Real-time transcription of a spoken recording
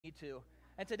Me too.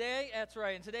 And today, that's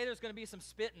right, and today there's going to be some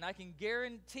spitting. I can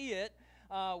guarantee it.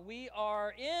 We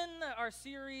are in our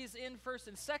series in 1st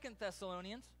and 2nd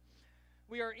Thessalonians.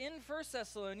 We are in 1st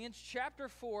Thessalonians chapter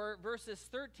 4, verses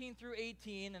 13 through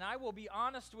 18, and I will be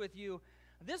honest with you,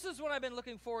 this is what I've been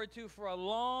looking forward to for a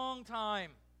long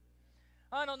time.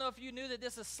 I don't know if you knew that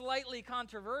this is slightly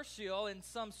controversial in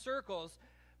some circles,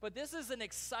 but this is an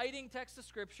exciting text of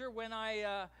Scripture. When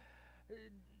I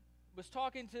was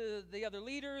talking to the other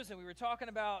leaders, and we were talking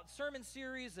about sermon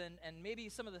series and maybe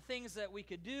some of the things that we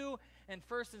could do, and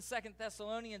 1st and 2nd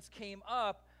Thessalonians came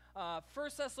up. 1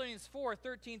 Thessalonians 4,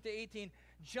 13 to 18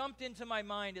 jumped into my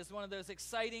mind as one of those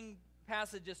exciting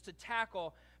passages to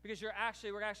tackle, because we're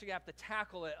actually going to have to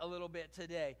tackle it a little bit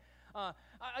today. I'll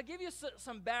give you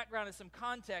some background and some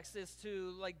context as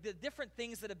to like the different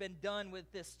things that have been done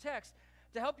with this text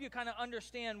to help you kind of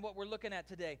understand what we're looking at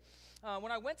today.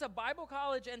 When I went to Bible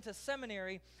college and to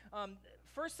seminary, 1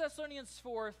 Thessalonians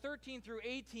 4, 13 through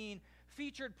 18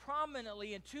 featured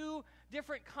prominently in two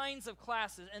different kinds of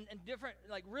classes and different,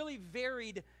 like really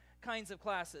varied kinds of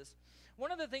classes.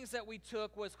 One of the things that we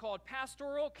took was called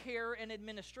Pastoral Care and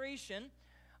Administration.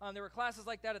 There were classes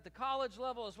like that at the college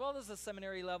level as well as the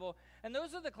seminary level. And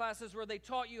those are the classes where they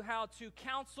taught you how to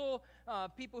counsel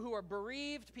people who are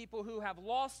bereaved, people who have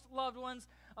lost loved ones,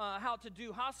 how to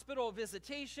do hospital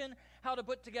visitation, how to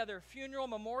put together funeral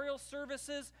memorial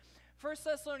services. 1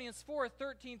 Thessalonians 4,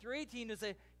 13 through 18 is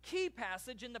a key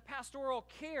passage in the pastoral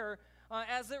care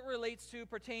as it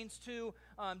pertains to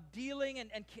dealing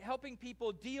and helping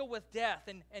people deal with death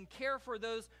and care for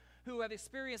those who have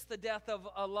experienced the death of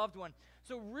a loved one.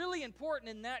 So really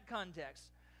important in that context.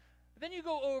 But then you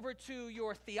go over to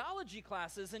your theology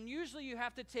classes, and usually you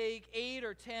have to take 8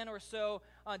 or 10 or so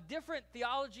different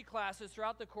theology classes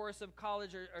throughout the course of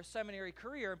college or seminary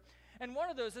career. And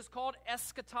one of those is called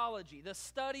eschatology, the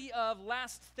study of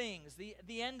last things,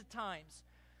 the end times.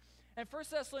 And 1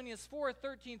 Thessalonians 4,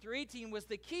 13 through 18 was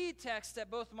the key text at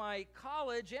both my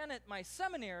college and at my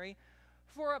seminary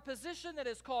for a position that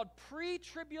is called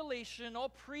pre-tribulational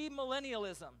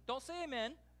premillennialism. Don't say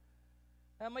amen.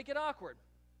 That might get awkward.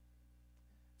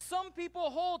 Some people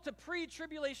hold to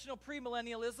pre-tribulational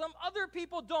premillennialism. Other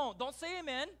people don't. Don't say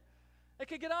amen. It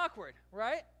could get awkward,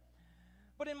 right?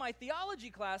 But in my theology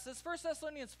classes, 1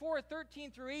 Thessalonians 4,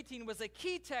 13 through 18 was a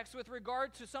key text with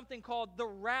regard to something called the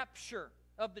rapture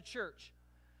of the church.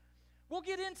 We'll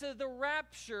get into the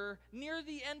rapture near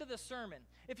the end of the sermon.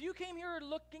 If you came here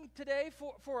looking today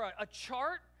for a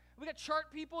chart, we got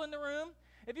chart people in the room.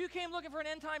 If you came looking for an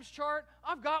end times chart,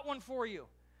 I've got one for you.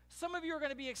 Some of you are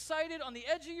going to be excited on the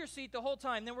edge of your seat the whole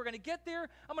time. Then we're going to get there.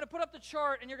 I'm going to put up the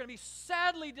chart, and you're going to be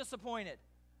sadly disappointed.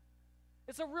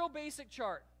 It's a real basic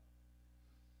chart.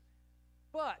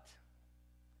 But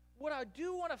what I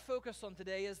do want to focus on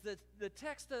today is that the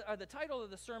text, or the title of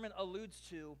the sermon alludes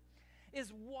to,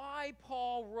 is why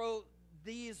Paul wrote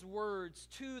these words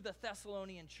to the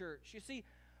Thessalonian church. You see,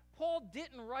 Paul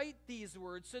didn't write these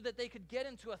words so that they could get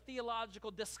into a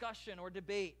theological discussion or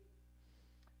debate.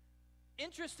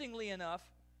 Interestingly enough,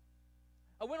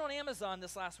 I went on Amazon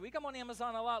this last week. I'm on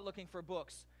Amazon a lot looking for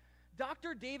books.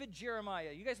 Dr. David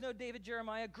Jeremiah. You guys know David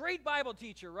Jeremiah? Great Bible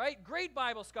teacher, right? Great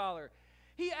Bible scholar.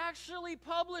 He actually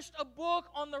published a book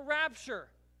on the rapture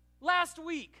last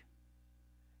week.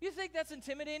 You think that's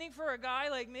intimidating for a guy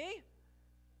like me?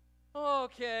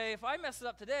 Okay, if I mess it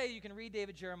up today, you can read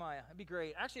David Jeremiah. It'd be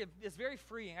great. Actually, it's very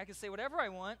freeing. I can say whatever I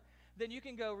want, then you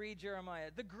can go read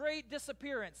Jeremiah. The Great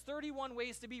Disappearance, 31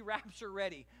 Ways to be Rapture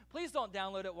Ready. Please don't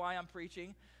download it while I'm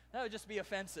preaching. That would just be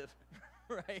offensive,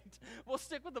 right? We'll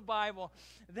stick with the Bible,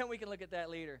 then we can look at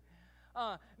that later.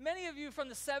 Many of you from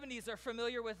the 70s are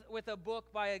familiar with a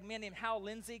book by a man named Hal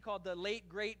Lindsey called The Late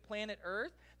Great Planet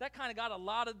Earth. That kind of got a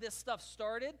lot of this stuff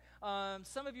started.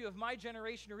 Some of you of my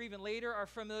generation or even later are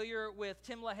familiar with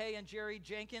Tim LaHaye and Jerry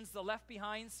Jenkins, the Left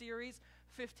Behind series,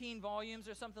 15 volumes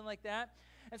or something like that.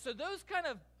 And so those kind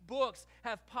of books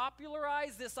have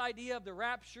popularized this idea of the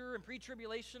rapture and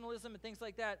pre-tribulationalism and things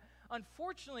like that.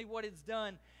 Unfortunately, what it's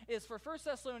done is for 1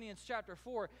 Thessalonians chapter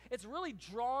 4, it's really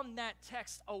drawn that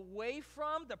text away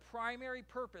from the primary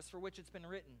purpose for which it's been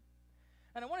written.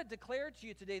 And I want to declare to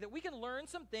you today that we can learn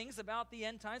some things about the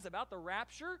end times, about the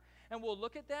rapture, and we'll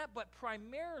look at that, but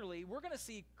primarily, we're going to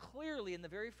see clearly in the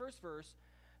very first verse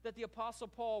that the Apostle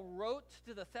Paul wrote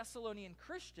to the Thessalonian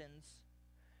Christians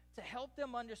to help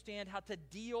them understand how to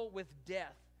deal with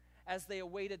death as they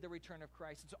awaited the return of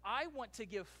Christ. And so I want to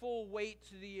give full weight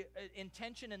to the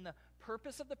intention and the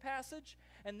purpose of the passage,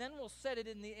 and then we'll set it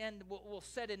in the end, we'll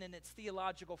set it in its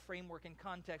theological framework and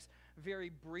context very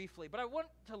briefly. But I want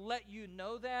to let you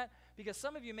know that because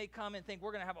some of you may come and think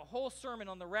we're going to have a whole sermon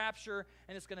on the rapture,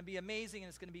 and it's going to be amazing, and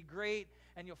it's going to be great,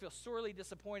 and you'll feel sorely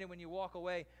disappointed when you walk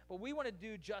away. But we want to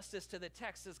do justice to the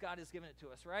text as God has given it to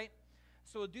us, right?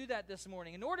 So we'll do that this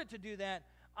morning. In order to do that,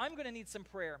 I'm going to need some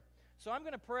prayer. So I'm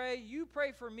going to pray. You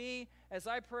pray for me as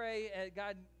I pray.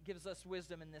 God gives us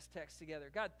wisdom in this text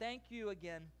together. God, thank you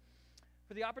again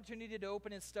for the opportunity to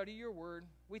open and study your word.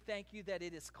 We thank you that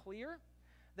it is clear,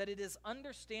 that it is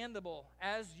understandable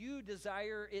as you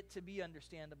desire it to be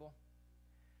understandable.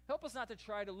 Help us not to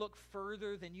try to look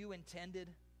further than you intended.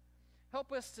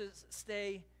 Help us to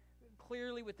stay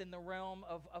clearly within the realm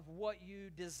of what you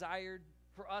desired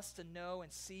for us to know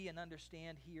and see and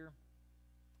understand here.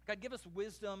 God, give us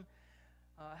wisdom.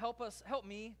 Help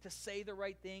me to say the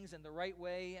right things in the right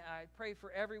way. I pray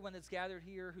for everyone that's gathered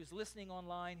here, who's listening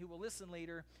online, who will listen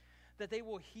later, that they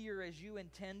will hear as you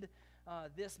intend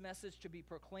this message to be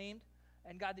proclaimed.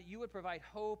 And God, that you would provide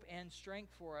hope and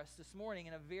strength for us this morning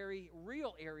in a very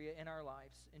real area in our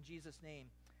lives. In Jesus' name,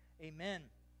 amen.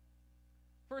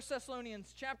 1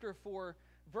 Thessalonians chapter 4,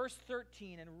 verse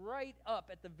 13, and right up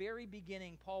at the very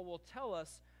beginning, Paul will tell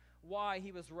us why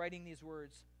he was writing these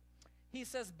words. He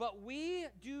says, "But we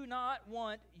do not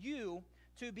want you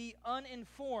to be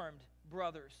uninformed,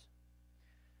 brothers."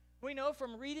 We know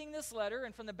from reading this letter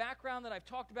and from the background that I've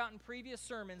talked about in previous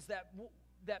sermons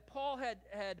that Paul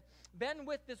had been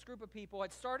with this group of people,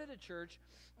 had started a church,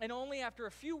 and only after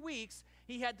a few weeks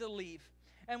he had to leave.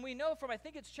 And we know from, I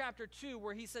think it's chapter 2,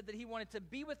 where he said that he wanted to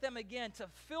be with them again to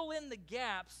fill in the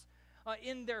gaps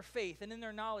in their faith and in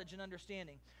their knowledge and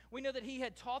understanding. We know that he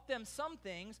had taught them some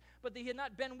things, but that he had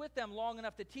not been with them long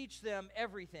enough to teach them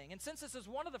everything. And since this is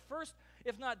one of the first,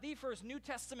 if not the first, New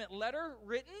Testament letter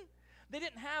written, they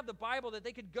didn't have the Bible that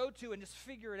they could go to and just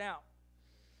figure it out.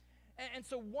 And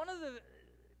so one of the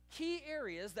key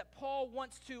areas that Paul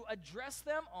wants to address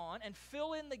them on and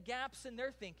fill in the gaps in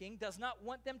their thinking, does not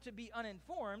want them to be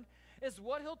uninformed, is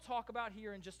what he'll talk about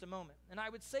here in just a moment. And I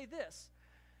would say this,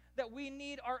 that we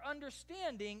need our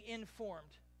understanding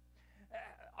informed.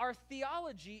 Our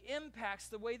theology impacts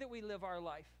the way that we live our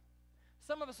life.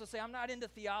 Some of us will say, I'm not into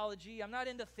theology, I'm not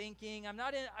into thinking,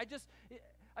 I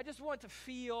just want to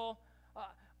feel.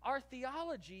 Our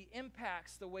theology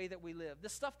impacts the way that we live. The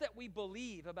stuff that we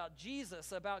believe about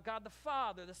Jesus, about God the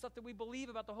Father, the stuff that we believe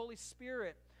about the Holy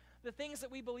Spirit, the things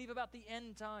that we believe about the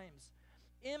end times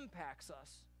impacts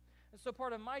us. And so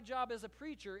part of my job as a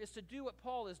preacher is to do what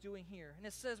Paul is doing here. And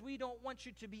it says we don't want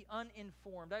you to be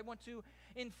uninformed. I want to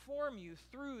inform you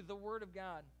through the Word of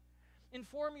God.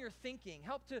 Inform your thinking.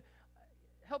 Help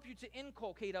you to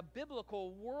inculcate a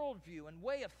biblical worldview and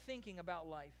way of thinking about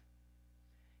life.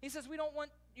 He says we don't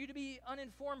want you to be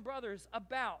uninformed, brothers,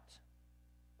 about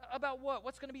what?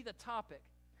 What's going to be the topic?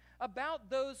 About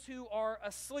those who are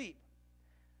asleep.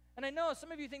 And I know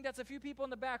some of you think that's a few people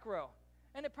in the back row.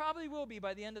 And it probably will be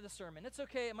by the end of the sermon. It's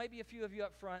okay. It might be a few of you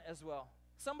up front as well.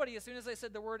 Somebody, as soon as I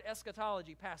said the word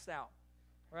eschatology, passed out.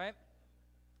 Right?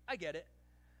 I get it.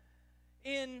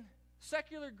 In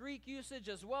secular Greek usage,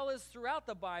 as well as throughout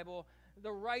the Bible,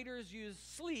 the writers use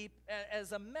sleep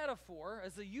as a metaphor,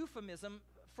 as a euphemism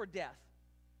for death.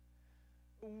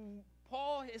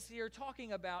 Paul is here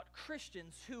talking about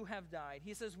Christians who have died.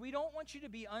 He says, we don't want you to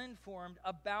be uninformed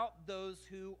about those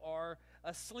who are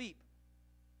asleep.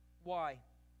 Why?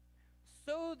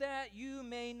 So that you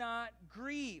may not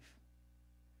grieve.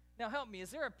 Now help me,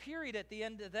 is there a period at the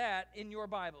end of that in your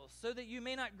Bibles? So that you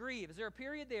may not grieve. Is there a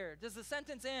period there? Does the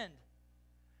sentence end?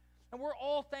 And we're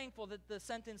all thankful that the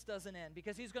sentence doesn't end,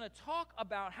 because he's going to talk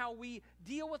about how we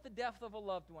deal with the death of a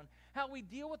loved one, how we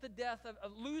deal with the death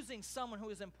of losing someone who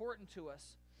is important to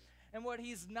us. And what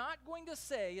he's not going to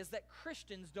say is that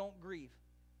Christians don't grieve.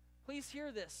 Please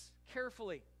hear this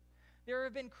carefully. There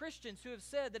have been Christians who have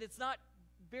said that it's not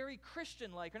very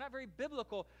Christian-like or not very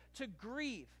biblical to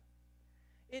grieve.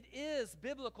 It is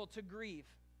biblical to grieve.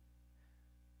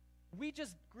 We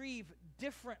just grieve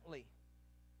differently.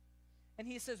 And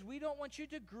he says, we don't want you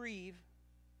to grieve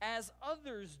as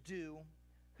others do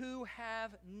who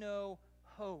have no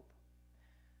hope.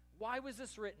 Why was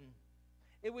this written?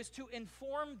 It was to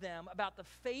inform them about the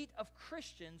fate of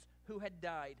Christians who had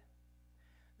died.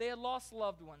 They had lost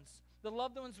loved ones. The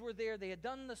loved ones were there. They had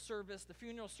done the service, the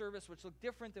funeral service, which looked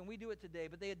different than we do it today,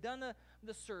 but they had done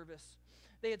the service.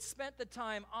 They had spent the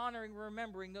time honoring,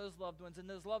 remembering those loved ones, and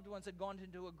those loved ones had gone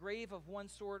into a grave of one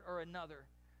sort or another.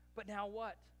 But now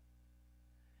what?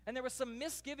 And there were some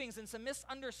misgivings and some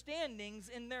misunderstandings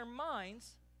in their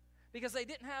minds because they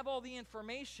didn't have all the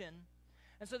information.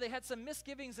 And so they had some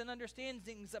misgivings and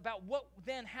understandings about what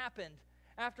then happened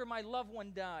after my loved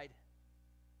one died.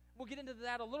 We'll get into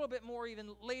that a little bit more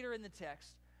even later in the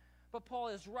text. But Paul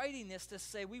is writing this to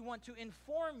say we want to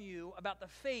inform you about the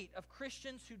fate of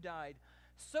Christians who died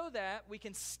so that we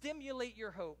can stimulate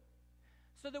your hope,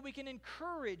 so that we can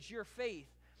encourage your faith,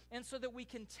 and so that we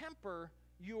can temper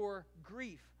your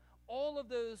grief. All of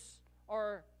those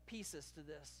are pieces to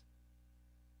this.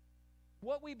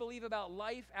 What we believe about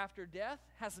life after death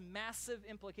has massive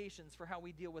implications for how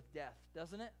we deal with death,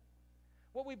 doesn't it?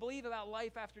 What we believe about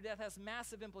life after death has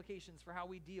massive implications for how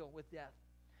we deal with death.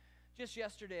 Just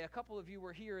yesterday, a couple of you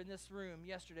were here in this room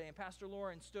yesterday, and Pastor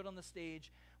Lauren stood on the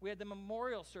stage. We had the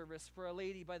memorial service for a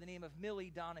lady by the name of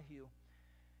Millie Donahue.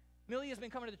 Millie has been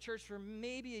coming to the church for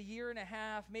maybe a year and a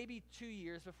half, maybe 2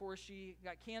 years before she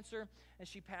got cancer and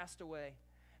she passed away.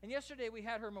 And yesterday we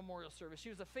had her memorial service. She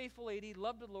was a faithful lady,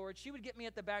 loved the Lord. She would get me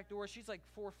at the back door. She's like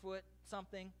 4 foot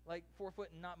something, like 4 foot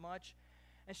and not much.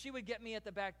 And she would get me at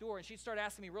the back door, and she'd start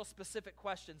asking me real specific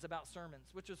questions about sermons,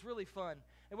 which was really fun.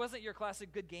 It wasn't your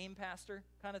classic good game pastor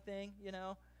kind of thing, you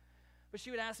know. But she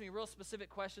would ask me real specific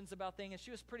questions about things, and she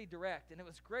was pretty direct, and it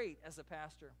was great as a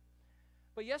pastor.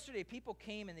 But yesterday, people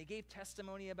came and they gave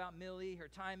testimony about Millie, her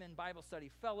time in Bible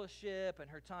study fellowship, and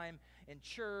her time in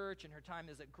church, and her time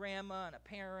as a grandma and a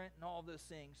parent, and all of those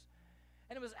things.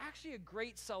 And it was actually a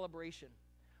great celebration.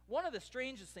 One of the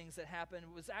strangest things that happened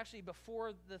was actually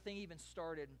before the thing even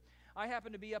started. I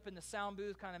happened to be up in the sound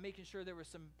booth kind of making sure there was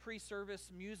some pre-service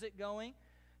music going.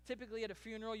 Typically at a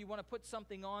funeral, you want to put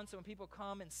something on so when people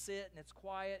come and sit and it's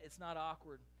quiet, it's not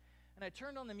awkward. And I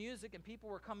turned on the music and people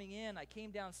were coming in. I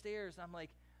came downstairs and I'm like,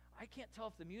 I can't tell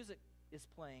if the music is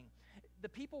playing. The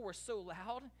people were so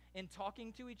loud and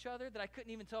talking to each other that I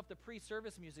couldn't even tell if the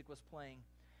pre-service music was playing.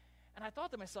 And I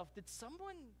thought to myself, did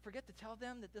someone forget to tell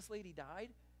them that this lady died?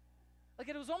 Like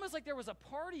it was almost like there was a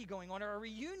party going on or a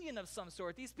reunion of some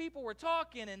sort. These people were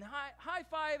talking and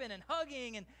high-fiving and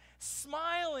hugging and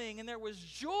smiling, and there was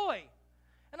joy.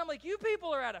 And I'm like, you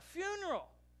people are at a funeral.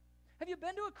 Have you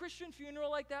been to a Christian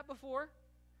funeral like that before?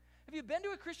 Have you been to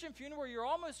a Christian funeral where you're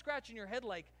almost scratching your head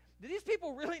like, do these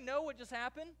people really know what just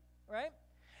happened? Right?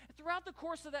 And throughout the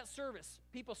course of that service,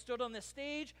 people stood on the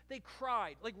stage, they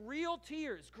cried, like real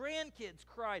tears. Grandkids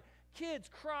cried. Kids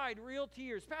cried real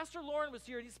tears. Pastor Lauren was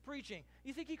here and he's preaching.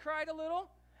 You think he cried a little?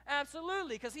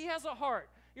 Absolutely, because he has a heart.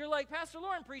 You're like, Pastor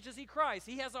Lauren preaches, he cries.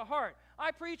 He has a heart.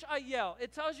 I preach, I yell.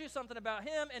 It tells you something about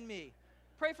him and me.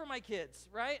 Pray for my kids,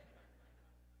 right?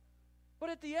 But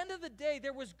at the end of the day,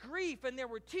 there was grief and there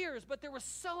were tears, but there was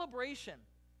celebration.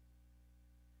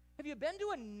 Have you been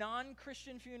to a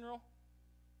non-Christian funeral?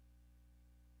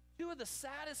 2 of the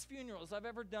saddest funerals I've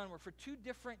ever done were for 2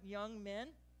 different young men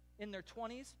in their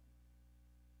 20s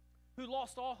who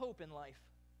lost all hope in life.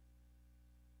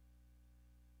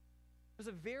 It was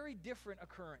a very different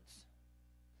occurrence.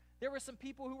 There were some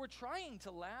people who were trying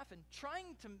to laugh and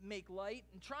trying to make light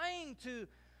and trying to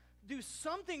do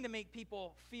something to make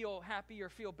people feel happy or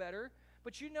feel better.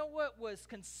 But you know what was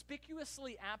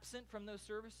conspicuously absent from those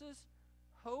services?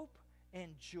 Hope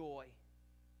and joy.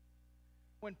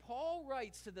 When Paul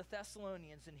writes to the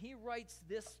Thessalonians, and he writes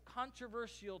this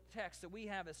controversial text that we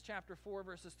have as chapter 4,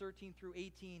 verses 13 through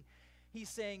 18, he's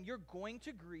saying, you're going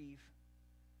to grieve.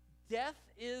 Death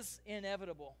is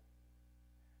inevitable.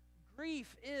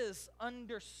 Grief is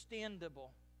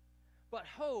understandable. But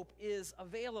hope is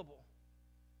available.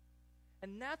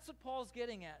 And that's what Paul's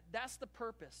getting at. That's the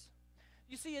purpose.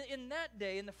 You see, in that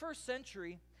day, in the first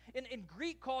century, in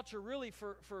Greek culture really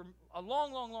for a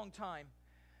long, long, long time,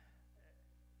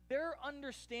 their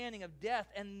understanding of death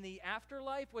and the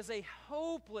afterlife was a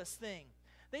hopeless thing.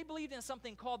 They believed in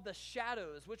something called the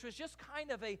shadows, which was just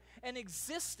kind of an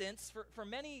existence for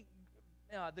many,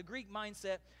 the Greek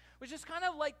mindset, was just kind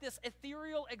of like this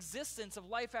ethereal existence of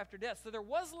life after death. So there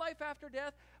was life after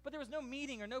death, but there was no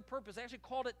meaning or no purpose. They actually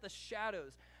called it the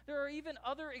shadows. There are even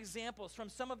other examples from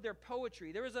some of their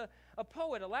poetry. There was a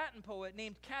poet, a Latin poet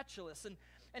named Catullus,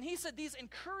 and he said these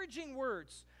encouraging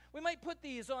words. We might put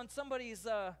these on somebody's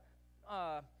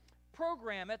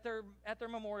program at their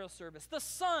memorial service. The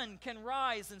sun can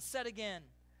rise and set again,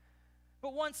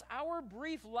 but once our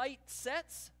brief light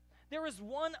sets, there is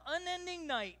one unending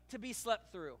night to be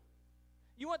slept through.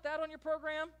 You want that on your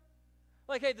program?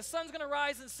 Like, hey, the sun's going to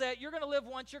rise and set. You're going to live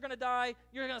once. You're going to die.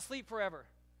 You're going to sleep forever.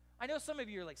 I know some of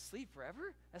you are like, sleep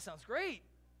forever? That sounds great,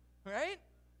 right?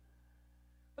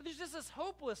 But there's just this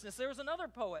hopelessness. There was another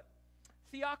poet,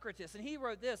 Theocritus, and he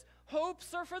wrote this: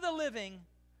 hopes are for the living,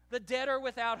 the dead are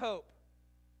without hope.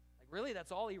 Like, really,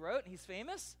 that's all he wrote, and he's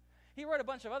famous? He wrote a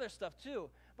bunch of other stuff too.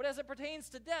 But as it pertains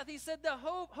to death, he said the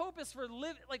hope is for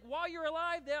living, like while you're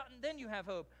alive, then you have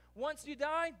hope. Once you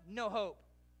die, no hope.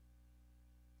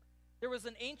 There was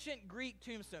an ancient Greek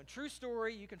tombstone, true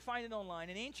story, you can find it online,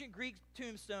 an ancient Greek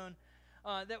tombstone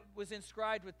that was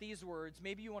inscribed with these words.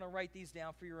 Maybe you want to write these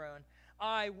down for your own.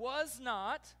 I was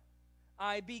not,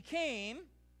 I became,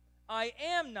 I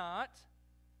am not,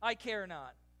 I care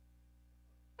not.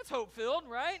 That's hope-filled,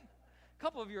 right? A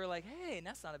couple of you are like, hey,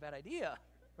 that's not a bad idea,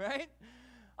 right?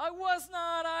 I was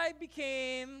not, I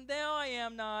became, now I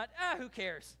am not. Who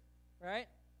cares, right?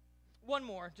 One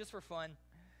more, just for fun.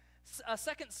 A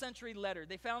second century letter.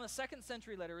 They found a second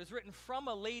century letter. It was written from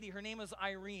a lady. Her name was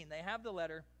Irene. They have the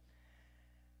letter.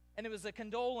 And it was a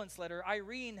condolence letter.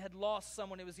 Irene had lost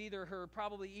someone. It was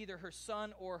probably either her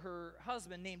son or her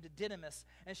husband, named Didymus.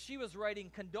 And she was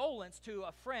writing condolence to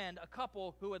a friend, a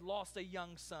couple who had lost a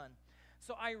young son.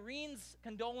 So Irene's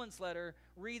condolence letter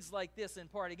reads like this in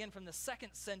part, again from the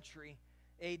 2nd century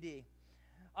A.D.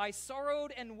 I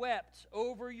sorrowed and wept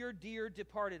over your dear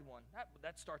departed one.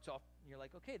 That starts off, you're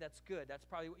like, okay, that's good. That's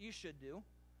probably what you should do.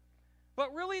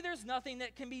 But really, there's nothing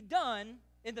that can be done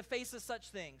in the face of such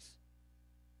things.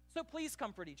 So please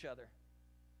comfort each other.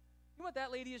 You want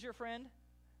that lady as your friend?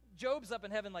 Job's up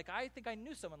in heaven like, I think I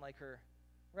knew someone like her,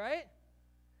 right?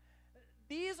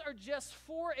 These are just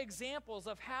 4 examples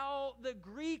of how the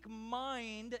Greek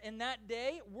mind in that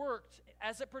day worked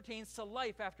as it pertains to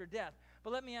life after death.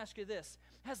 But let me ask you this.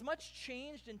 Has much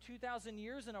changed in 2,000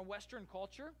 years in our Western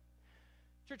culture?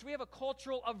 Church, we have a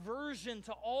cultural aversion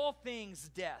to all things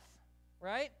death,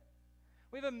 right?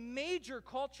 We have a major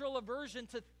cultural aversion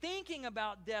to thinking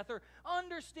about death or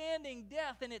understanding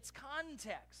death in its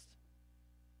context.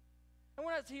 And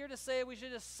we're not here to say we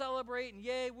should just celebrate and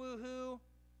yay, woohoo,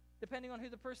 depending on who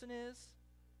the person is,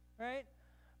 right?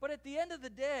 But at the end of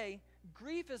the day,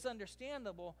 grief is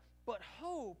understandable, but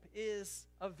hope is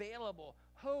available.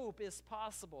 Hope is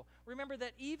possible. Remember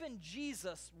that even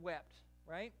Jesus wept,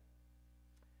 right?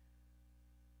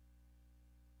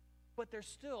 But there's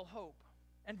still hope.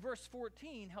 And verse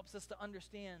 14 helps us to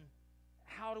understand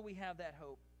how do we have that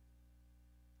hope.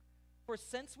 For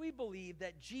since we believe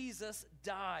that Jesus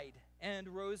died and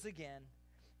rose again,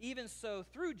 even so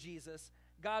through Jesus,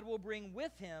 God will bring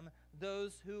with him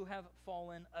those who have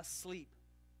fallen asleep.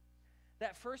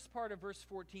 That first part of verse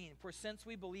 14, for since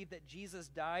we believe that Jesus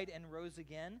died and rose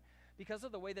again, because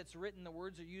of the way that's written, the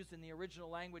words are used in the original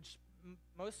language,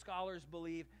 most scholars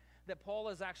believe that Paul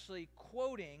is actually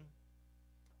quoting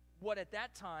what at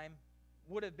that time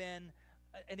would have been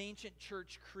an ancient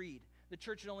church creed. The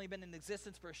church had only been in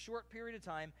existence for a short period of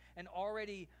time, and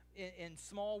already in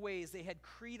small ways they had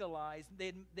creedalized,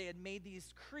 they had made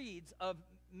these creeds of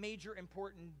major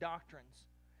important doctrines.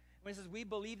 When it says we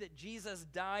believe that Jesus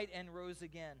died and rose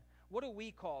again, what do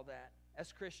we call that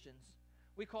as Christians?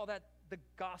 We call that the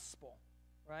gospel,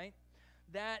 right?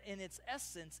 That in its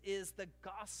essence is the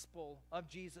gospel of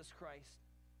Jesus Christ.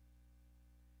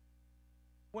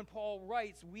 When Paul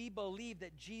writes, we believe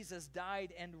that Jesus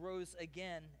died and rose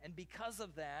again, and because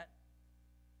of that,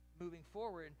 moving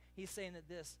forward, he's saying that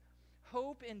this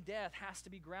hope in death has to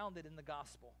be grounded in the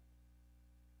gospel.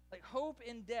 Like hope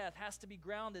in death has to be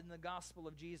grounded in the gospel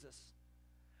of Jesus.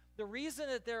 The reason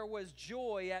that there was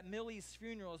joy at Millie's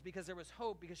funeral is because there was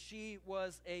hope, because she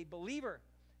was a believer.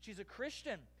 She's a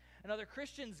Christian, and other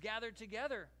Christians gathered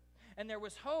together, and there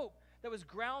was hope that was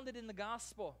grounded in the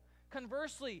gospel.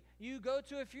 Conversely, you go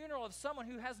to a funeral of someone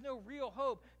who has no real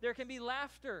hope. There can be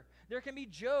laughter, there can be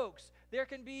jokes, there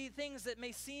can be things that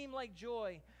may seem like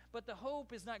joy, but the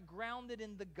hope is not grounded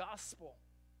in the gospel.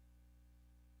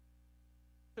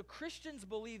 So Christians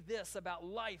believe this about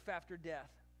life after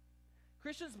death.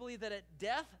 Christians believe that at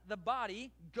death, the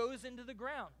body goes into the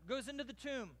ground, goes into the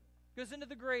tomb, goes into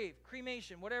the grave,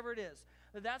 cremation, whatever it is.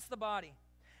 That's the body.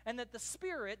 And that the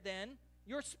spirit then,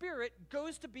 your spirit,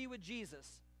 goes to be with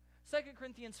Jesus. 2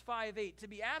 Corinthians 5:8, to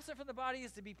be absent from the body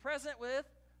is to be present with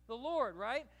the Lord,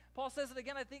 right? Paul says it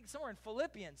again, I think, somewhere in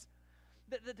Philippians,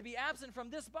 that to be absent from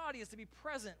this body is to be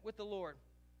present with the Lord.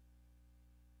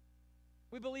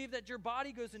 We believe that your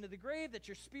body goes into the grave, that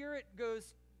your spirit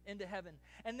goes into heaven.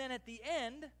 And then at the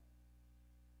end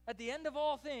of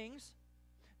all things,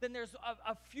 then there's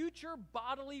a future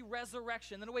bodily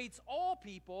resurrection that awaits all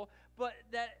people, but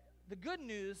that the good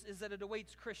news is that it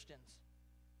awaits Christians.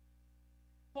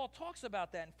 Paul talks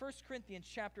about that in 1 Corinthians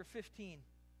chapter 15.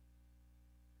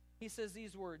 He says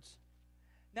these words,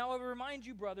 now I will remind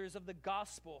you, brothers, of the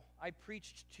gospel I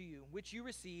preached to you, which you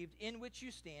received, in which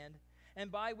you stand, and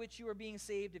by which you are being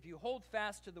saved, if you hold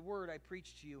fast to the word I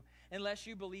preached to you, unless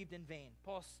you believed in vain.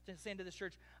 Paul's saying to this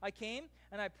church, I came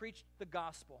and I preached the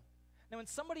gospel. Now when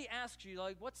somebody asks you,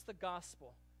 like, what's the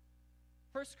gospel?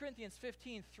 1 Corinthians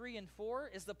 15:3 and 4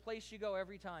 is the place you go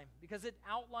every time, because it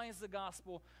outlines the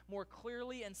gospel more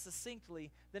clearly and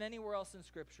succinctly than anywhere else in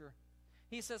Scripture.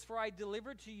 He says, "For I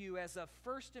delivered to you as of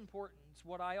first importance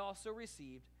what I also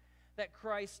received, that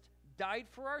Christ died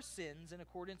for our sins in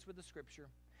accordance with the Scripture,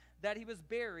 that he was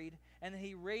buried, and that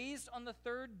he raised on the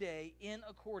third day in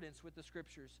accordance with the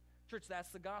Scriptures." Church, that's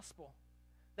the gospel.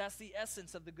 That's the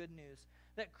essence of the good news.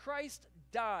 That Christ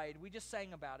died, we just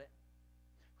sang about it.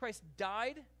 Christ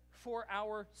died for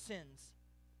our sins.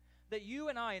 That you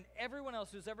and I and everyone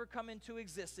else who's ever come into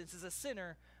existence is a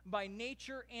sinner by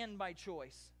nature and by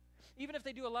choice. Even if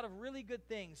they do a lot of really good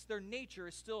things, their nature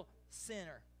is still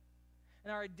sinner.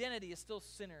 And our identity is still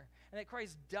sinner. And that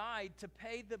Christ died to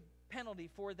pay the penalty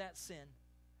for that sin.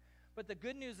 But the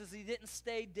good news is he didn't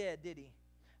stay dead, did he?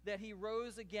 That he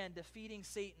rose again, defeating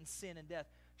Satan, sin, and death.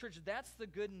 Church, that's the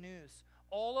good news.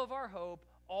 All of our hope,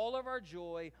 all of our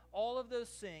joy, all of those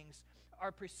things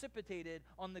are precipitated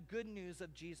on the good news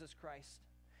of Jesus Christ.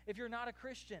 If you're not a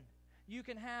Christian, you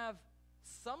can have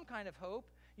some kind of hope.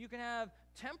 You can have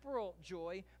temporal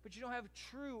joy, but you don't have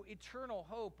true eternal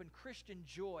hope and Christian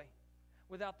joy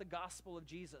without the gospel of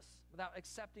Jesus, without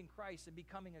accepting Christ and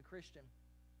becoming a Christian.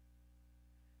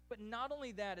 But not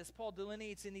only that, as Paul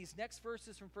delineates in these next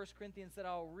verses from 1 Corinthians that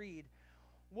I'll read,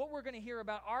 what we're going to hear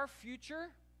about our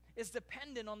future is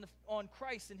dependent on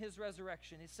Christ and his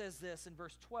resurrection. It says this in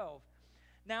verse 12.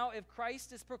 "Now, if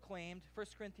Christ is proclaimed,"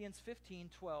 1 Corinthians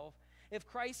 15:12, "if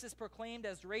Christ is proclaimed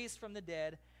as raised from the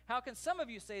dead, how can some of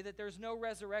you say that there's no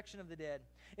resurrection of the dead?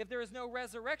 If there is no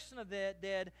resurrection of the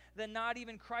dead, then not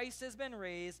even Christ has been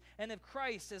raised. And if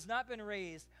Christ has not been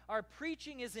raised, our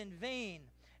preaching is in vain,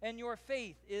 and your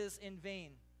faith is in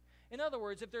vain." In other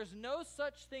words, if there's no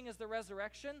such thing as the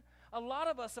resurrection, a lot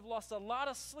of us have lost a lot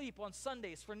of sleep on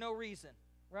Sundays for no reason,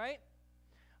 right?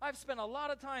 I've spent a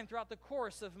lot of time throughout the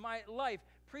course of my life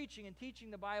preaching and teaching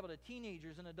the Bible to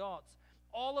teenagers and adults.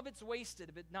 All of it's wasted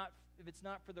if it's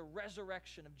not for the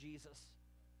resurrection of Jesus.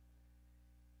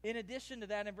 In addition to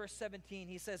that, in verse 17,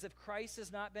 he says, "If Christ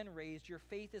has not been raised, your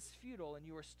faith is futile and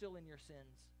you are still in your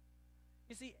sins."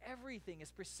 You see, everything is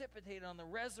precipitated on the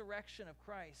resurrection of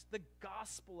Christ, the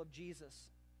gospel of Jesus.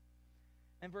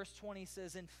 And verse 20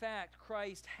 says, "In fact,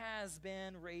 Christ has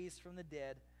been raised from the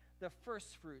dead, the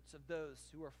firstfruits of those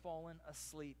who are fallen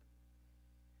asleep."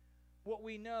 What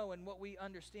we know and what we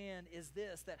understand is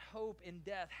this, that hope in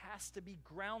death has to be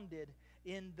grounded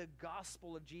in the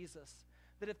gospel of Jesus.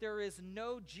 That if there is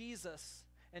no Jesus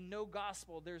and no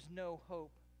gospel, there's no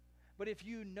hope. But if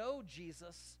you know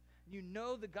Jesus, you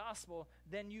know the gospel,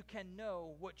 then you can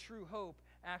know what true hope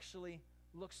actually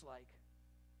looks like.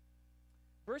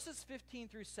 Verses 15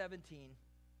 through 17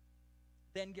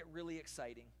 then get really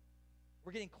exciting.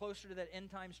 We're getting closer to that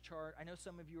end times chart. I know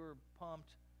some of you are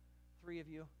pumped, 3 of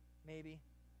you, maybe.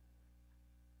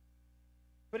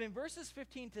 But in verses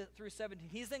 15 through 17,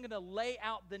 he's then going to lay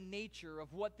out the nature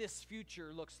of what this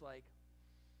future looks like.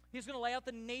 He's going to lay out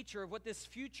the nature of what this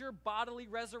future bodily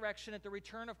resurrection at the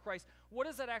return of Christ, what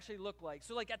does that actually look like?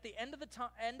 So like at the end of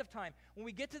time, when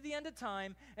we get to the end of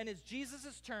time and it's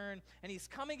Jesus' turn and he's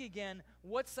coming again,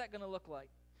 what's that going to look like?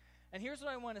 And here's what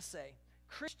I want to say.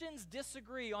 Christians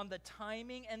disagree on the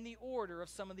timing and the order of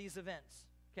some of these events,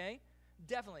 okay?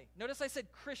 Definitely. Notice I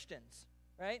said Christians,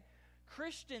 right?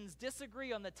 Christians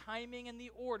disagree on the timing and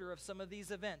the order of some of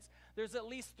these events. There's at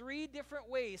least 3 different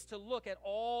ways to look at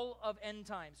all of end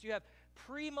times. You have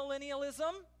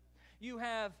premillennialism, you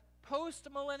have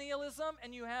postmillennialism,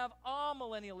 and you have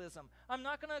amillennialism. I'm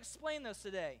not going to explain those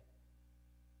today.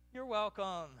 You're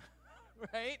welcome,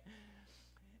 right?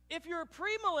 If you're a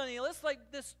premillennialist,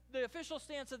 like the official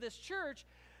stance of this church,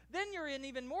 then you're in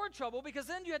even more trouble because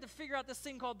then you have to figure out this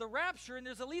thing called the rapture, and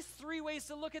there's at least 3 ways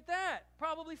to look at that,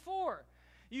 probably 4.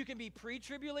 You can be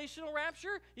pre-tribulational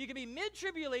rapture, you can be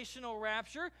mid-tribulational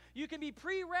rapture, you can be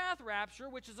pre-wrath rapture,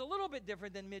 which is a little bit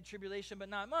different than mid-tribulation but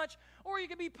not much, or you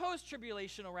can be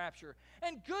post-tribulational rapture.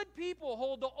 And good people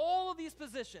hold to all of these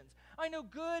positions. I know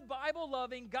good,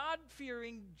 Bible-loving,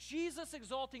 God-fearing,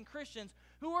 Jesus-exalting Christians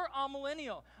who are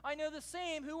amillennial. I know the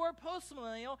same who are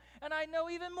postmillennial, and I know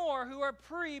even more who are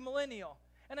premillennial.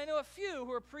 And I know a few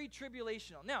who are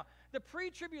pre-tribulational. Now, the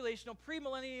pre-tribulational,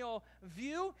 premillennial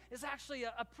view is actually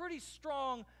a pretty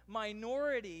strong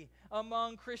minority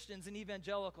among Christians and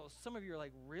evangelicals. Some of you are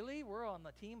like, really? We're on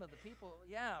the team of the people?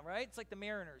 Yeah, right? It's like the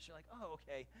Mariners. You're like, oh,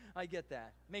 okay, I get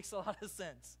that. Makes a lot of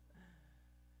sense.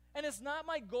 And it's not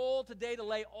my goal today to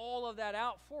lay all of that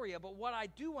out for you, but what I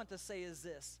do want to say is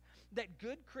this, that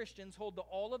good Christians hold to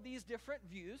all of these different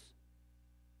views,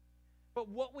 but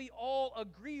what we all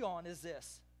agree on is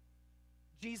this: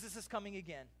 Jesus is coming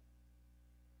again.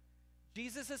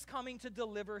 Jesus is coming to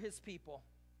deliver his people.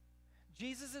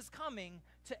 Jesus is coming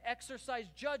to exercise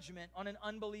judgment on an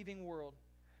unbelieving world.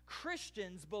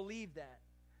 Christians believe that.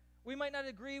 We might not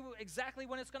agree exactly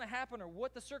when it's going to happen or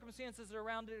what the circumstances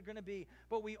around it are going to be,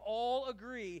 but we all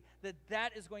agree that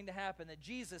that is going to happen, that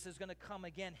Jesus is going to come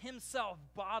again, himself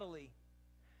bodily.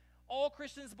 All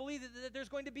Christians believe that there's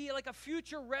going to be like a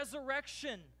future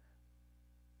resurrection.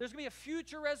 There's going to be a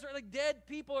future resurrection, like dead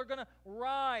people are going to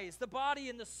rise. The body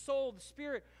and the soul, the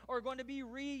spirit are going to be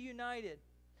reunited.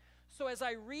 So as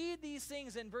I read these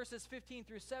things in verses 15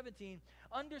 through 17,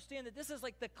 understand that this is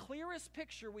like the clearest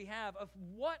picture we have of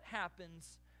what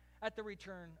happens at the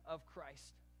return of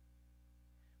Christ.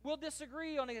 We'll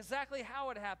disagree on exactly how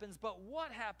it happens, but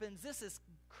what happens, this is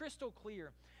crystal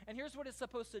clear. And here's what it's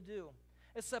supposed to do.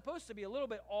 It's supposed to be a little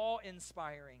bit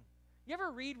awe-inspiring. You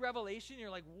ever read Revelation, you're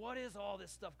like, what is all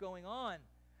this stuff going on?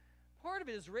 Part of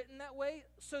it is written that way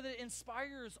so that it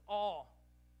inspires awe.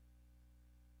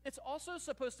 It's also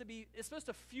supposed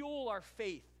to fuel our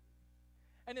faith.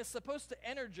 And it's supposed to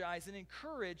energize and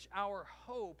encourage our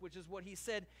hope, which is what he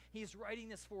said he's writing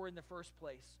this for in the first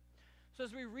place. So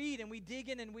as we read and we dig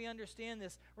in and we understand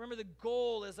this, remember the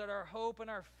goal is that our hope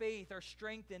and our faith are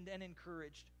strengthened and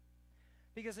encouraged.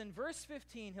 Because in verse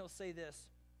 15, he'll say this,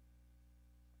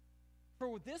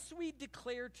 "For this we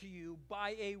declare to you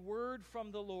by a word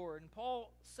from the Lord." And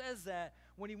Paul says that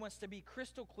when he wants to be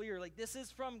crystal clear, like this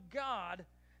is from God,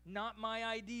 not my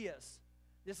ideas.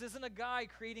 This isn't a guy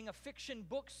creating a fiction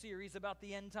book series about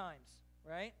the end times,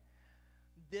 right?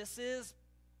 This is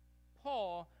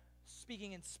Paul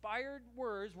speaking inspired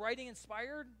words, writing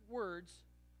inspired words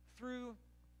through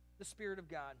the Spirit of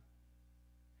God.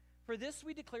 "For this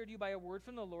we declare to you by a word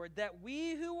from the Lord, that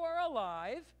we who are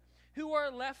alive, who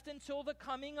are left until the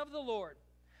coming of the Lord."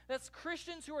 That's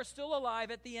Christians who are still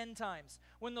alive at the end times.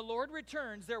 When the Lord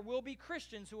returns, there will be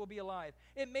Christians who will be alive.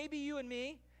 It may be you and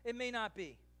me. It may not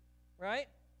be, right?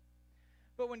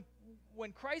 But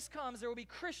when Christ comes, there will be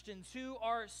Christians who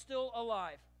are still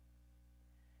alive.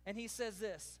 And he says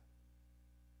this,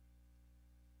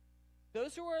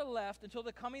 "Those who are left until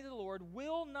the coming of the Lord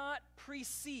will not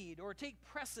precede or take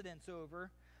precedence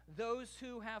over those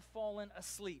who have fallen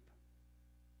asleep."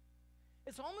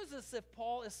 It's almost as if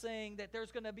Paul is saying that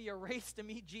there's going to be a race to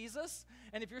meet Jesus,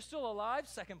 and if you're still alive,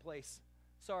 second place.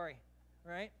 Sorry,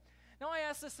 right? Now, I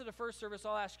asked this to the first service.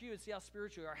 I'll ask you and see how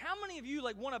spiritual you are. How many of you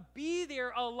want to be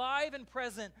there alive and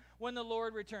present when the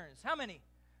Lord returns? How many?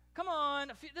 Come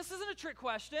on. This isn't a trick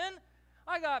question.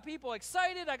 I got people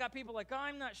excited. I got people like,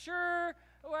 I'm not sure.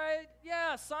 Right?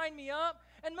 Yeah, sign me up.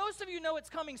 And most of you know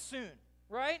it's coming soon,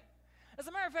 right? As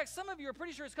a matter of fact, some of you are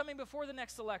pretty sure it's coming before the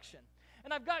next election.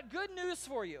 And I've got good news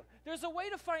for you. There's a way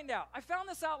to find out. I found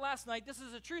this out last night. This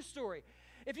is a true story.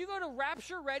 If you go to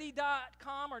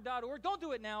raptureready.com or .org, don't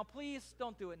do it now. Please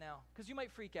don't do it now because you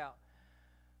might freak out.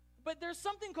 But there's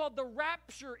something called the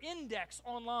Rapture Index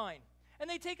online. And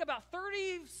they take about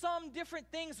 30-some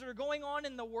different things that are going on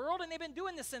in the world, and they've been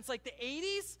doing this since like the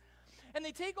 80s. And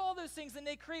they take all those things and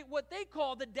they create what they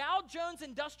call the Dow Jones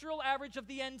Industrial Average of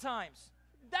the end times.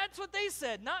 That's what they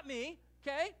said, not me,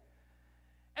 okay?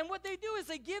 And what they do is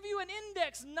they give you an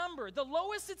index number. The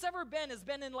lowest it's ever been has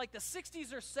been in like the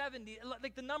 60s or 70s.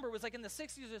 Like the number was like in the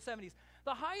 60s or 70s.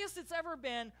 The highest it's ever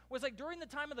been was like during the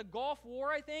time of the Gulf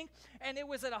War, I think, and it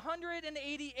was at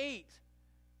 188.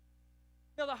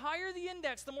 Now, the higher the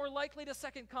index, the more likely the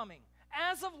second coming.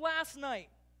 As of last night,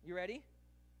 you ready?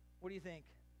 What do you think?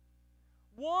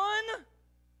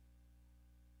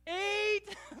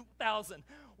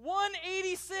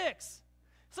 186.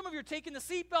 Some of you are taking the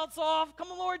seatbelts off. Come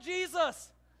on, Lord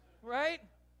Jesus, right?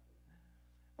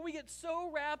 We get so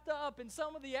wrapped up in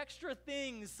some of the extra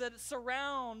things that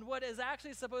surround what is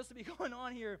actually supposed to be going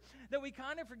on here that we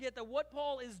kind of forget that what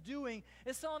Paul is doing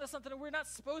is telling us something that we're not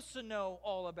supposed to know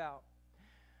all about.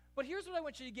 But here's what I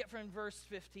want you to get from verse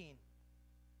 15.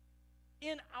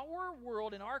 In our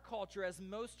world, in our culture, as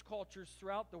most cultures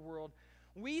throughout the world,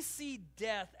 we see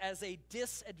death as a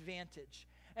disadvantage.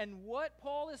 And what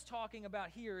Paul is talking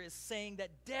about here is saying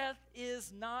that death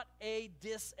is not a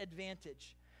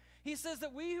disadvantage. He says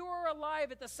that we who are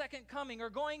alive at the second coming are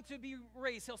going to be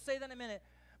raised. He'll say that in a minute.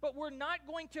 But we're not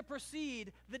going to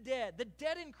precede the dead. The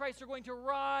dead in Christ are going to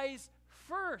rise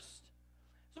first.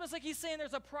 It's almost like he's saying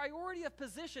there's a priority of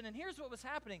position. And here's what was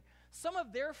happening. Some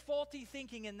of their faulty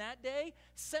thinking in that day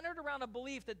centered around a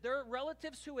belief that their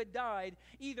relatives who had died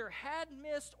either had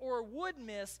missed or would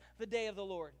miss the day of the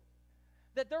Lord.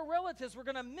 That their relatives were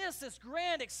going to miss this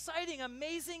grand, exciting,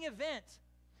 amazing event.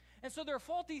 And so their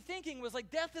faulty thinking was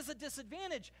like death is a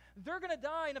disadvantage. They're going to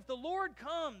die, and if the Lord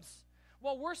comes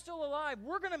while we're still alive,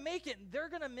 we're going to make it, and they're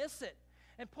going to miss it.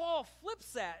 And Paul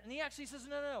flips that, and he actually says,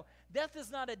 no. Death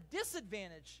is not a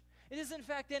disadvantage. It is, in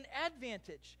fact, an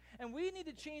advantage. And we need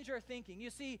to change our thinking. You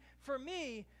see, for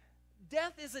me,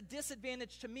 death is a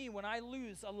disadvantage to me when I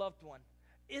lose a loved one.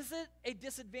 Is it a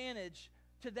disadvantage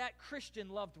to that Christian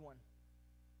loved one?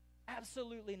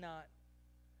 Absolutely not.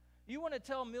 You want to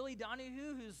tell Millie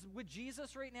Donahue, who's with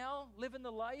Jesus right now, living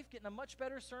the life, getting a much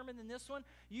better sermon than this one,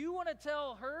 you want to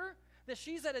tell her that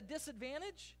she's at a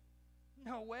disadvantage?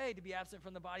 No way. To be absent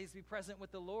from the body is to be present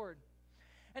with the Lord.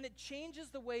 And it changes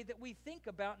the way that we think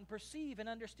about and perceive and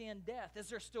understand death. Is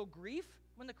there still grief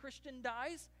when the Christian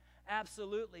dies?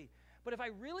 Absolutely. But if I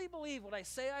really believe what I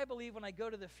say I believe when I go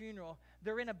to the funeral,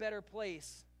 they're in a better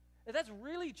place. If that's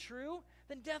really true,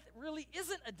 then death really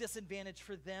isn't a disadvantage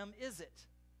for them, is it?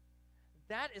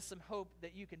 That is some hope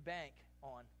that you can bank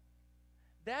on.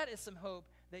 That is some hope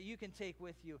that you can take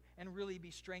with you and really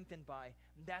be strengthened by.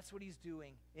 And that's what he's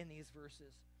doing in these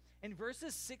verses. In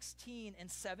verses 16 and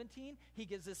 17, he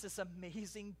gives us this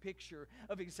amazing picture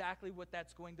of exactly what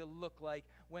that's going to look like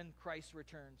when Christ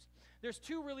returns. There's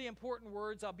two really important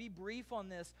words. I'll be brief on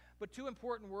this, but two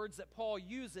important words that Paul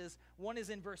uses. One is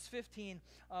in verse 15.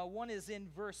 One is in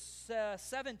verse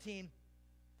 17.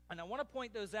 And I want to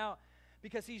point those out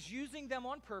because he's using them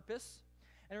on purpose.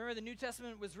 And remember, the New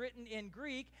Testament was written in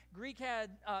Greek. Greek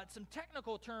had some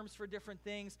technical terms for different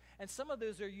things, and some of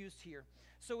those are used here.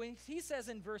 So when he says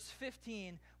in verse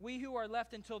 15, we who are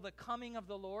left until the coming of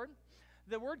the Lord,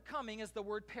 the word coming is the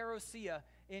word parousia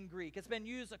in Greek. It's been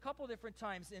used a couple different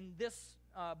times in this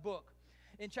book.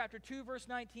 In chapter 2, verse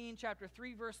 19, chapter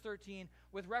 3, verse 13,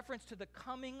 with reference to the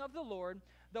coming of the Lord,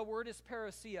 the word is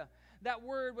parousia. That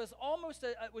word was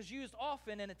was used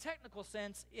often in a technical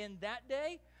sense in that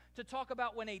day to talk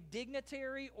about when a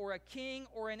dignitary or a king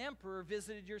or an emperor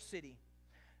visited your city.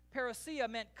 Parousia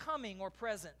meant coming or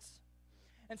presence.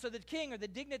 And so the king or the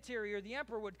dignitary or the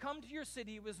emperor would come to your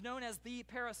city. It was known as the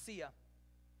parousia.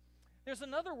 There's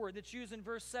another word that's used in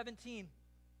verse 17.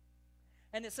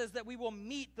 And it says that we will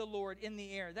meet the Lord in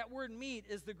the air. That word meet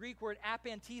is the Greek word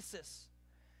apantesis.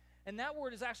 And that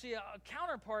word is actually a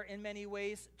counterpart in many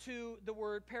ways to the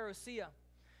word parousia.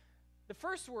 The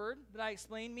first word that I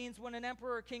explained means when an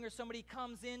emperor or king or somebody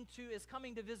is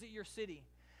coming to visit your city.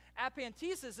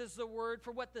 Apantesis is the word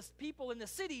for what the people in the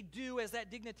city do as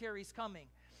that dignitary is coming.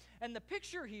 And the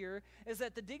picture here is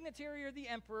that the dignitary or the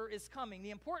emperor is coming.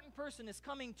 The important person is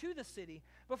coming to the city.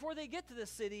 Before they get to the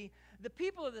city, the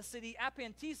people of the city,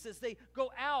 apantesis, they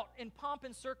go out in pomp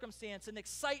and circumstance and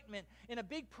excitement in a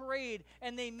big parade,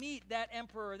 and they meet that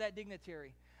emperor or that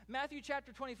dignitary. Matthew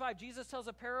chapter 25, Jesus tells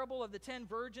a parable of the 10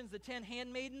 virgins, the 10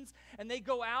 handmaidens, and they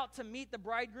go out to meet the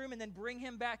bridegroom and then bring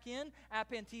him back in.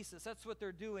 Apantesis, that's what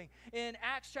they're doing. In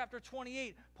Acts chapter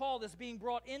 28, Paul is being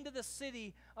brought into the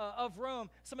city of Rome.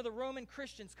 Some of the Roman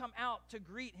Christians come out to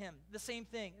greet him, the same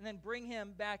thing, and then bring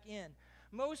him back in.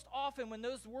 Most often when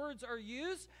those words are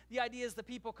used, the idea is the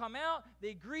people come out,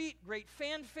 they greet, great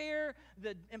fanfare,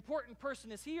 the important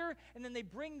person is here, and then they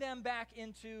bring them back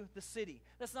into the city.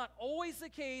 That's not always the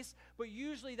case, but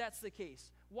usually that's the case.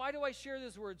 Why do I share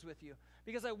those words with you?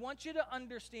 Because I want you to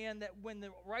understand that when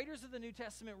the writers of the New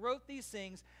Testament wrote these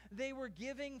things, they were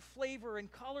giving flavor and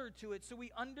color to it so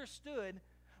we understood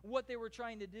what they were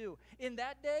trying to do. In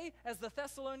that day, as the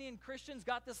Thessalonian Christians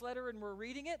got this letter and were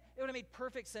reading it, it would have made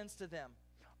perfect sense to them.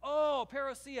 Oh,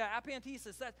 parousia,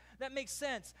 apantesis, that makes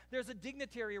sense. There's a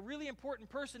dignitary, a really important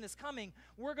person is coming.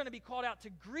 We're going to be called out to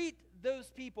greet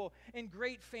those people in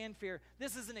great fanfare.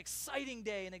 This is an exciting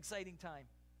day, an exciting time.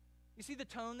 You see the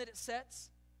tone that it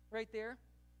sets right there?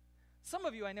 Some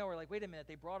of you I know are like, wait a minute,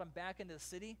 they brought him back into the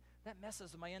city? That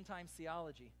messes with my end times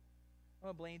theology. I'm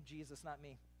going to blame Jesus, not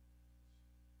me.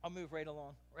 I'll move right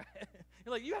along. Right?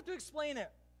 You're like, you have to explain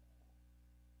it.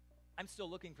 I'm still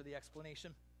looking for the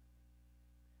explanation.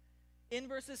 In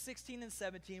verses 16 and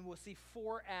 17, we'll see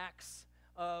 4 acts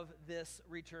of this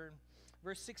return.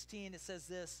 Verse 16, it says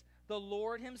this: the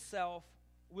Lord himself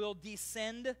will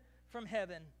descend from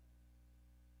heaven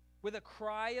with a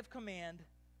cry of command,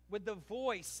 with the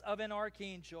voice of an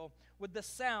archangel, with the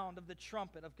sound of the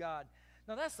trumpet of God.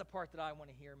 Now that's the part that I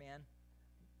want to hear, man.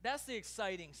 That's the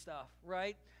exciting stuff,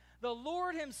 right? The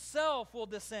Lord himself will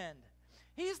descend.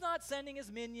 He's not sending his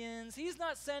minions. He's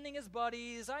not sending his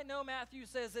buddies. I know Matthew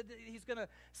says that he's going to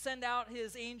send out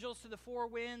his angels to the 4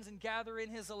 winds and gather in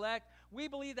his elect. We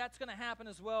believe that's going to happen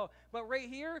as well. But right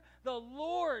here, the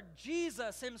Lord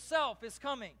Jesus himself is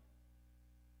coming.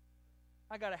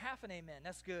 I got a half an amen.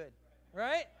 That's good,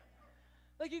 right?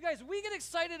 Like, you guys, we get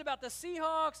excited about the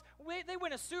Seahawks. They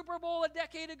win a Super Bowl a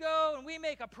decade ago, and we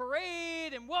make a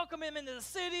parade and welcome him into the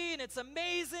city, and it's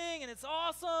amazing, and it's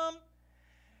awesome.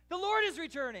 The Lord is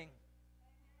returning.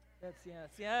 That's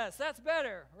yes, that's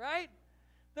better, right?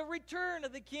 The return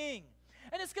of the King.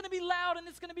 And it's going to be loud and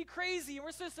it's going to be crazy, and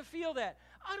we're supposed to feel that.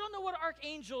 I don't know what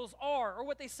archangels are or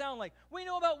what they sound like. We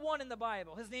know about one in the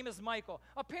Bible. His name is Michael.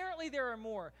 Apparently there are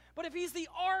more. But if he's the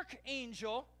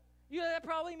archangel, you know what that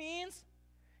probably means?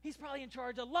 He's probably in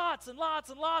charge of lots and lots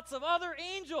and lots of other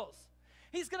angels.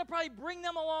 He's going to probably bring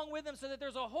them along with him so that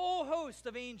there's a whole host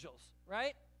of angels,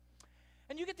 right?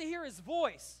 And you get to hear his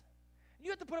voice. You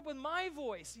have to put up with my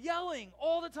voice, yelling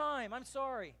all the time, I'm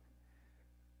sorry,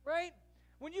 right?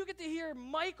 When you get to hear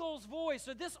Michael's voice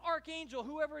or this archangel,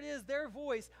 whoever it is, their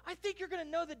voice, I think you're going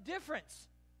to know the difference.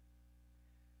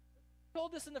 I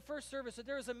told this in the first service that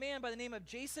there was a man by the name of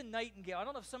Jason Nightingale. I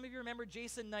don't know if some of you remember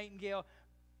Jason Nightingale.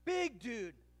 Big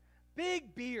dude,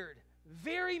 big beard,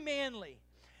 very manly.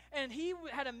 And he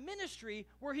had a ministry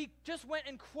where he just went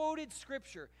and quoted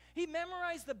Scripture. He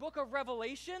memorized the book of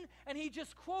Revelation, and he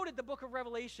just quoted the book of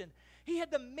Revelation. He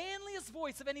had the manliest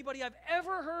voice of anybody I've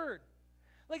ever heard.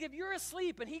 Like if you're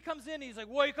asleep and he comes in and he's like,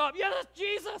 wake up. Yeah, that's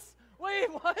Jesus. Wait,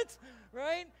 what?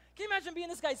 Right? Can you imagine being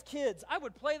this guy's kids? I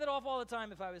would play that off all the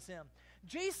time if I was him.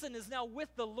 Jason is now with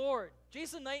the Lord.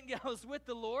 Jason Nightingale is with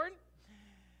the Lord.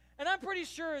 And I'm pretty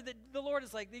sure that the Lord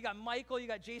is like, you got Michael, you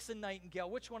got Jason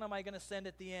Nightingale. Which one am I going to send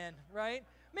at the end, right?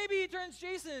 Maybe he turns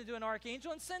Jason into an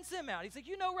archangel and sends him out. He's like,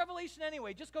 you know Revelation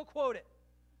anyway. Just go quote it.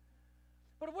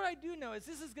 But what I do know is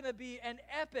this is going to be an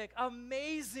epic,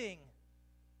 amazing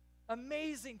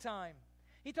time.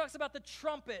 He talks about the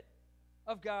trumpet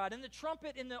of God. And the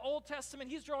trumpet in the Old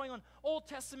Testament, he's drawing on Old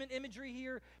Testament imagery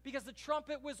here because the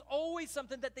trumpet was always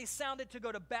something that they sounded to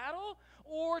go to battle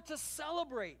or to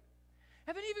celebrate.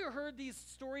 Have any of you heard these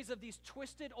stories of these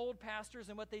twisted old pastors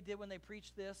and what they did when they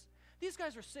preached this? These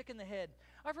guys are sick in the head.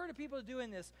 I've heard of people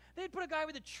doing this. They'd put a guy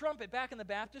with a trumpet back in the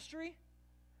baptistry,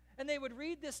 and they would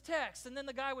read this text, and then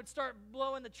the guy would start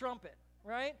blowing the trumpet,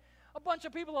 right? A bunch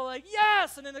of people are like,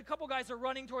 yes! And then a couple guys are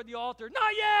running toward the altar.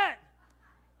 Not yet!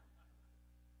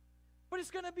 But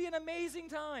it's going to be an amazing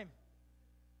time.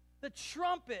 The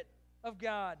trumpet of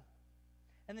God.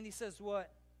 And then he says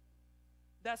what?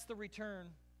 That's the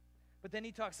return. But then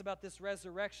he talks about this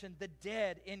resurrection. The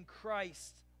dead in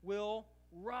Christ will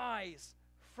rise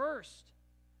first.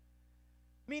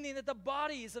 Meaning that the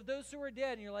bodies of those who are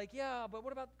dead, and you're like, yeah, but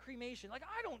what about cremation? Like,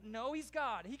 I don't know. He's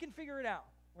God. He can figure it out,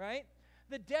 right?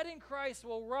 The dead in Christ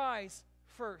will rise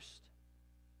first.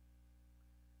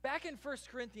 Back in 1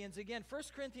 Corinthians, again, 1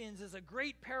 Corinthians is a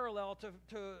great parallel to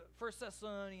 1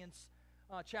 Thessalonians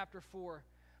chapter 4.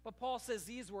 But Paul says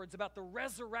these words about the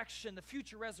resurrection, the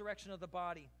future resurrection of the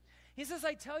body. He says,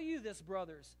 I tell you this,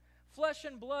 brothers, flesh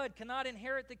and blood cannot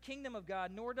inherit the kingdom of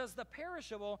God, nor does the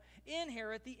perishable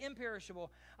inherit the imperishable.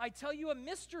 I tell you a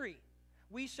mystery.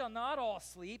 We shall not all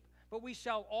sleep, but we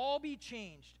shall all be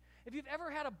changed. If you've ever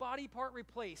had a body part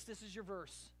replaced, this is your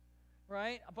verse,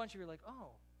 right? A bunch of you are like,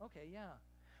 oh, okay, yeah.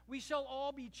 We shall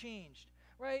all be changed,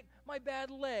 right? My bad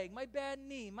leg, my bad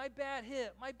knee, my bad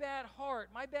hip, my bad heart,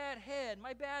 my bad head,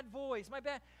 my bad voice,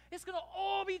 it's going to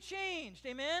all be changed,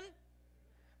 amen?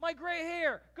 My gray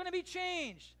hair, going to be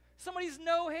changed. Somebody's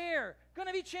no hair, going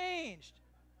to be changed.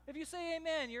 If you say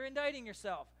amen, you're indicting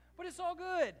yourself. But it's all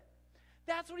good.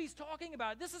 That's what he's talking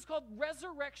about. This is called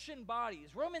resurrection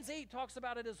bodies. Romans 8 talks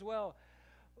about it as well.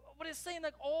 But it's saying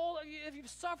like if you've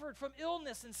suffered from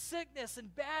illness and sickness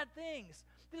and bad things,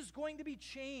 this is going to be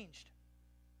changed.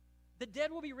 The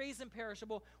dead will be raised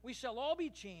imperishable. We shall all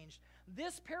be changed.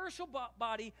 This perishable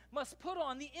body must put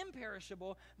on the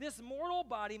imperishable. This mortal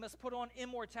body must put on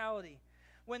immortality.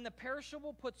 When the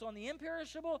perishable puts on the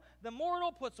imperishable, the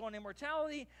mortal puts on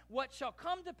immortality. What shall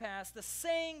come to pass? The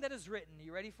saying that is written. Are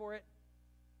you ready for it?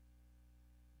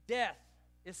 Death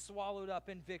is swallowed up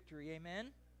in victory.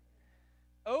 Amen?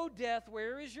 O death,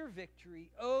 where is your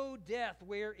victory? O death,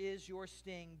 where is your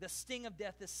sting? The sting of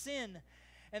death is sin,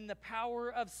 and the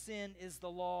power of sin is the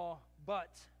law.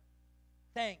 But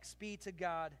thanks be to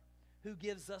God who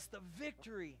gives us the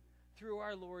victory through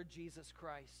our Lord Jesus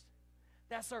Christ.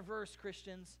 That's our verse,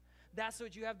 Christians. That's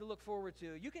what you have to look forward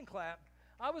to. You can clap.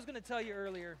 I was going to tell you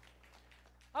earlier.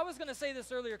 I was going to say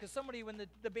this earlier because somebody, when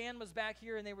the band was back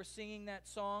here and they were singing that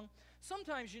song,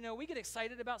 sometimes, we get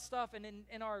excited about stuff, and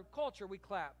in our culture, we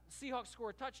clap. Seahawks score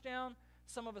a touchdown,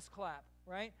 some of us clap,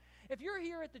 right? If you're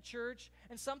here at the church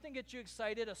and something gets you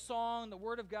excited, a song, the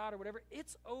Word of God, or whatever,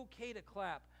 it's okay to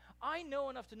clap. I know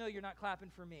enough to know you're not clapping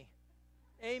for me.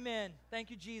 Amen.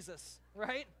 Thank you, Jesus,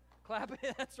 right? Clap.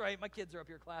 That's right. My kids are up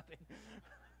here clapping.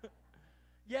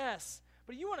 Yes.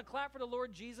 But you want to clap for the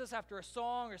Lord Jesus after a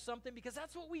song or something, because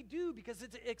that's what we do, because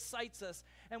it excites us.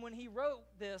 And when he wrote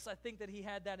this, I think that he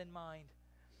had that in mind.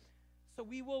 So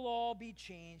we will all be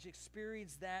changed,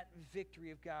 experience that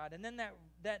victory of God. And then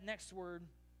that next word,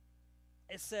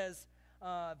 it says,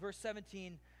 verse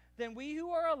 17, then we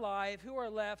who are alive, who are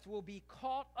left, will be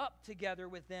caught up together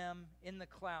with them in the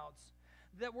clouds.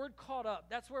 That word caught up,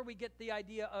 that's where we get the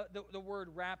idea of the word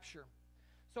rapture.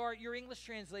 So your English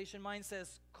translation, mine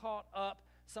says caught up.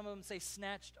 Some of them say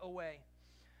snatched away.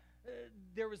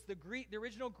 There was the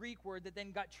original Greek word that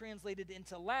then got translated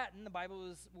into Latin. The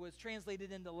Bible was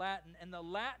translated into Latin, and the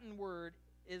Latin word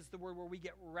is the word where we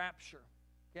get rapture,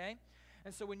 okay?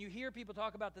 And so when you hear people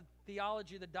talk about the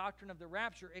theology, the doctrine of the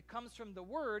rapture, it comes from the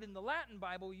word in the Latin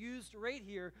Bible used right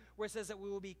here where it says that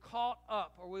we will be caught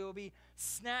up or we will be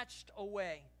snatched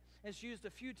away. It's used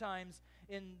a few times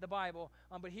in the Bible,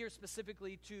 but here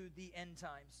specifically to the end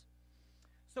times.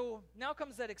 So now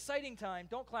comes that exciting time.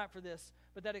 Don't clap for this,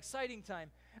 but that exciting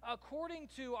time. According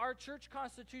to our church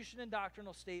constitution and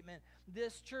doctrinal statement,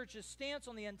 this church's stance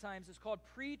on the end times is called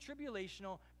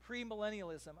pre-tribulational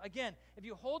premillennialism. Again, if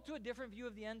you hold to a different view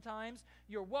of the end times,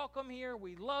 you're welcome here.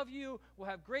 We love you. We'll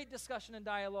have great discussion and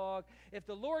dialogue. If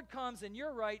the Lord comes and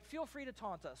you're right, feel free to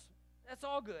taunt us. That's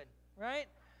all good, right?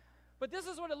 But this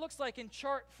is what it looks like in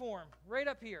chart form, right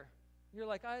up here. You're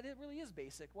like, it really is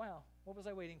basic. Wow, what was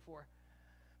I waiting for?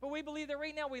 But we believe that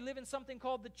right now we live in something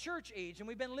called the church age, and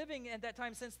we've been living at that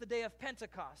time since the day of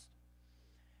Pentecost.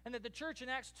 And that the church in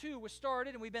Acts 2 was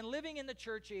started, and we've been living in the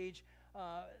church age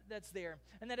that's there.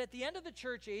 And that at the end of the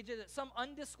church age, at some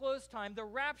undisclosed time, the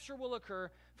rapture will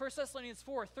occur. 1 Thessalonians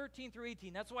 4, 13 through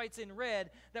 18. That's why it's in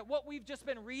red, that what we've just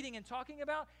been reading and talking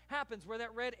about happens where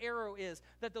that red arrow is.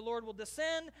 That the Lord will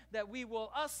descend, that we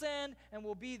will ascend, and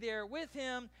we'll be there with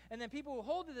him. And then people who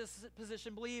hold to this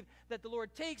position believe that the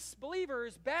Lord takes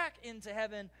believers back into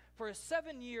heaven for a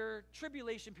 7-year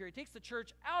tribulation period. Takes the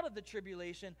church out of the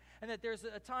tribulation, and that there's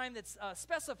a time that's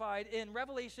specified in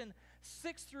Revelation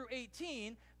 6 through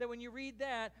 18, that when you read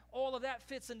that, all of that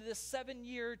fits into this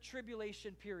 7-year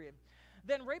tribulation period.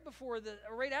 Then right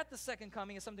at the second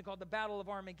coming is something called the Battle of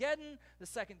Armageddon. The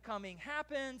second coming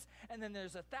happens, and then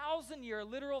there's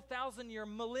literal 1,000-year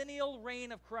millennial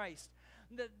reign of Christ.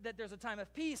 That there's a time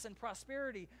of peace and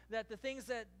prosperity, that the things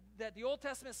that the Old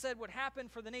Testament said would happen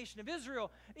for the nation of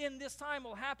Israel, in this time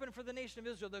will happen for the nation of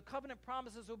Israel. The covenant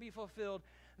promises will be fulfilled.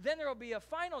 Then there will be a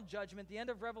final judgment, the end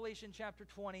of Revelation chapter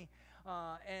 20,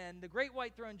 and the great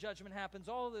white throne judgment happens,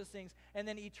 all of those things, and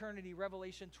then eternity,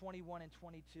 Revelation 21 and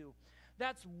 22.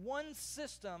 That's one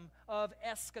system of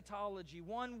eschatology,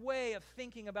 one way of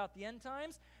thinking about the end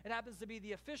times. It happens to be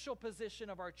the official position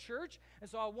of our church, and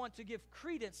so I want to give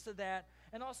credence to that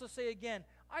and also say again,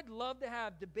 I'd love to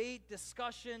have debate,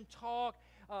 discussion, talk.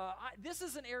 This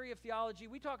is an area of theology.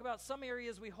 We talk about some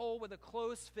areas we hold with a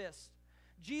closed fist.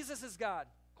 Jesus is God,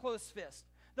 closed fist.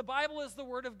 The Bible is the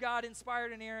Word of God,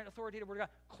 inspired, inerrant, authoritative Word of God,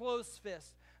 closed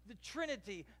fist. The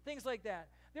Trinity, things like that.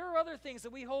 There are other things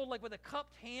that we hold like with a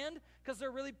cupped hand because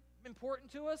they're really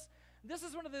important to us. This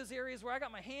is one of those areas where I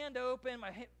got my hand open,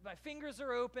 my fingers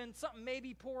are open, something may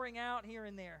be pouring out here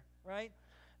and there, right?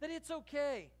 That it's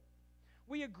okay.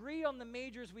 We agree on the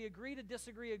majors. We agree to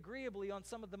disagree agreeably on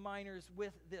some of the minors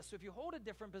with this. So if you hold a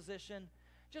different position,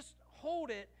 just hold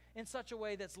it in such a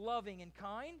way that's loving and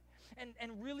kind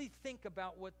and really think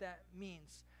about what that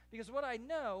means. Because what I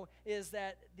know is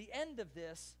that the end of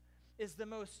this is the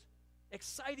most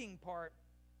exciting part.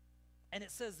 And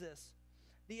it says this,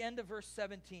 the end of verse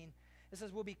 17. It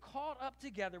says, we'll be caught up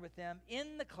together with them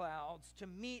in the clouds to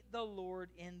meet the Lord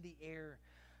in the air.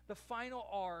 The final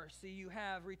R, so you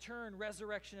have return,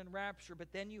 resurrection, and rapture,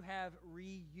 but then you have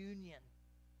reunion.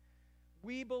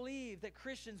 We believe that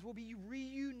Christians will be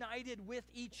reunited with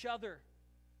each other,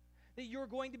 that you're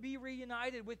going to be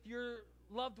reunited with your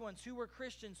loved ones who were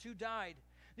Christians, who died,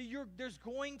 that there's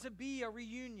going to be a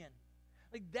reunion.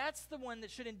 Like, that's the one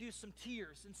that should induce some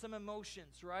tears and some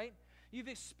emotions, right? You've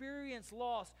experienced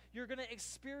loss. You're going to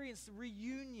experience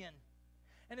reunion.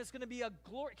 And it's going to be a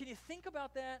glory. Can you think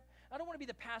about that? I don't want to be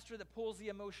the pastor that pulls the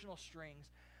emotional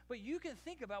strings, but you can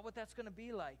think about what that's going to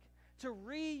be like to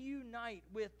reunite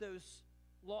with those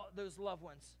loved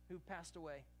ones who passed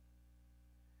away.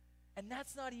 And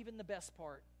that's not even the best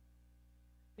part,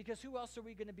 because who else are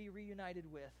we going to be reunited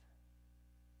with?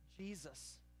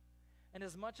 Jesus. And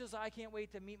as much as I can't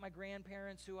wait to meet my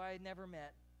grandparents who I had never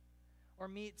met, or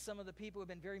meet some of the people who have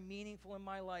been very meaningful in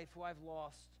my life who I've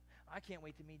lost, I can't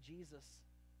wait to meet Jesus.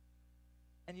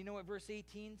 And you know what verse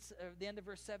 18, the end of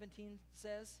verse 17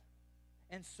 says?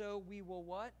 And so we will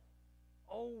what?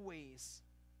 Always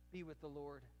be with the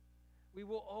Lord. We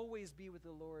will always be with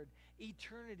the Lord.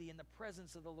 Eternity in the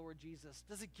presence of the Lord Jesus.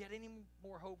 Does it get any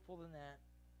more hopeful than that?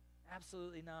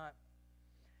 Absolutely not.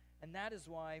 And that is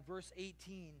why verse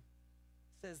 18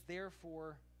 says,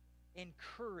 therefore,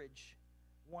 encourage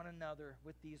one another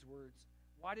with these words.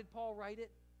 Why did Paul write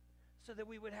it? so that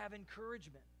we would have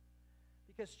encouragement.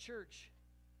 Because, church,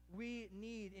 we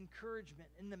need encouragement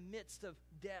in the midst of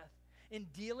death. In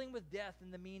dealing with death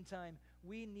in the meantime,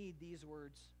 we need these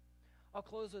words. I'll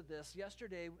close with this.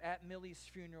 Yesterday at Millie's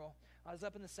funeral, I was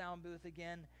up in the sound booth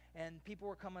again, and people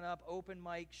were coming up, open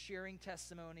mic, sharing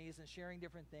testimonies and sharing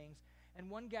different things. And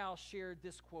one gal shared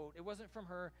this quote. It wasn't from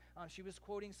her. She was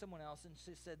quoting someone else, and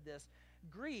she said this: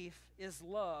 "Grief is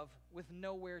love with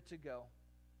nowhere to go."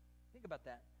 Think about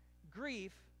that.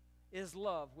 Grief is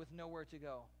love with nowhere to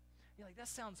go. You're like, that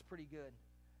sounds pretty good.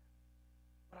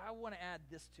 But I want to add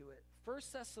this to it.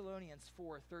 1 Thessalonians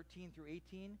 4:13 through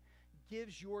 18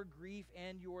 gives your grief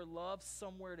and your love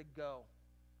somewhere to go.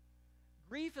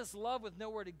 Grief is love with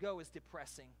nowhere to go is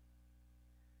depressing.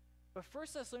 But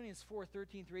 1 Thessalonians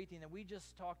 4:13 through 18 that we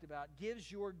just talked about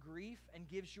gives your grief and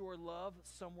gives your love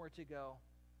somewhere to go.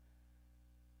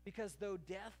 Because though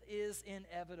death is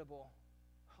inevitable,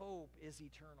 hope is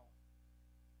eternal.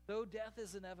 Though death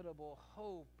is inevitable,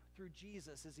 hope through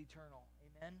Jesus is eternal.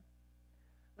 Amen?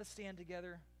 Let's stand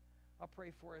together. I'll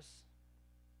pray for us.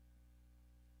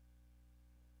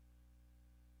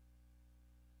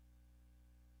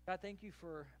 God, thank you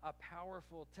for a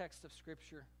powerful text of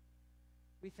Scripture.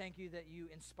 We thank you that you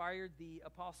inspired the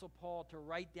Apostle Paul to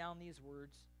write down these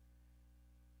words.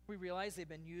 We realize they've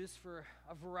been used for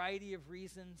a variety of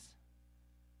reasons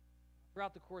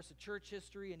throughout the course of church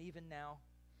history and even now.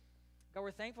 God,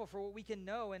 we're thankful for what we can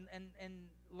know and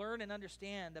learn and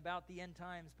understand about the end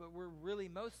times, but we're really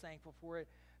most thankful for it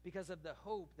because of the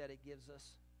hope that it gives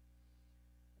us.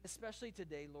 Especially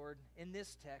today, Lord, in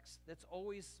this text that's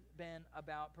always been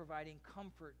about providing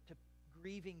comfort to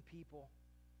grieving people.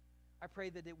 I pray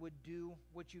that it would do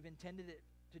what you've intended it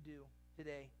to do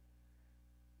today.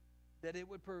 That it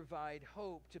would provide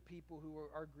hope to people who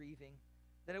are grieving.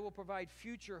 That it will provide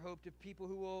future hope to people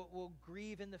who will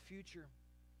grieve in the future.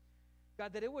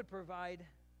 God, that it would provide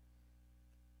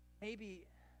maybe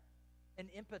an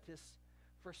impetus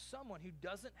for someone who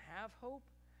doesn't have hope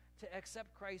to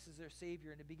accept Christ as their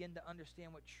Savior and to begin to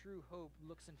understand what true hope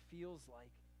looks and feels like.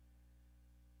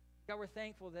 God, we're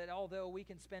thankful that although we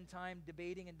can spend time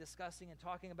debating and discussing and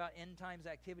talking about end times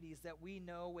activities, that we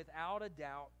know without a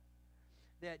doubt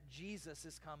that Jesus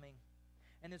is coming.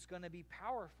 And it's going to be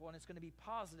powerful and it's going to be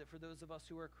positive for those of us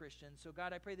who are Christians. So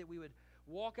God, I pray that we would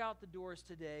walk out the doors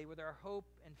today with our hope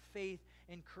and faith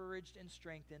encouraged and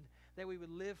strengthened, that we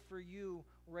would live for you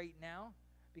right now,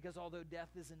 because although death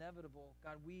is inevitable,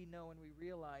 God, we know and we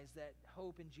realize that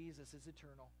hope in Jesus is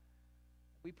eternal.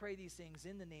 We pray these things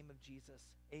in the name of Jesus.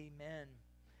 Amen.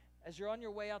 As you're on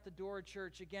your way out the door,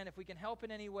 church, again, if we can help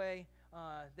in any way,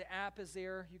 the app is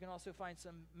there. You can also find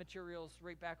some materials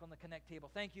right back on the Connect table.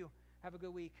 Thank you. Have a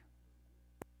good week.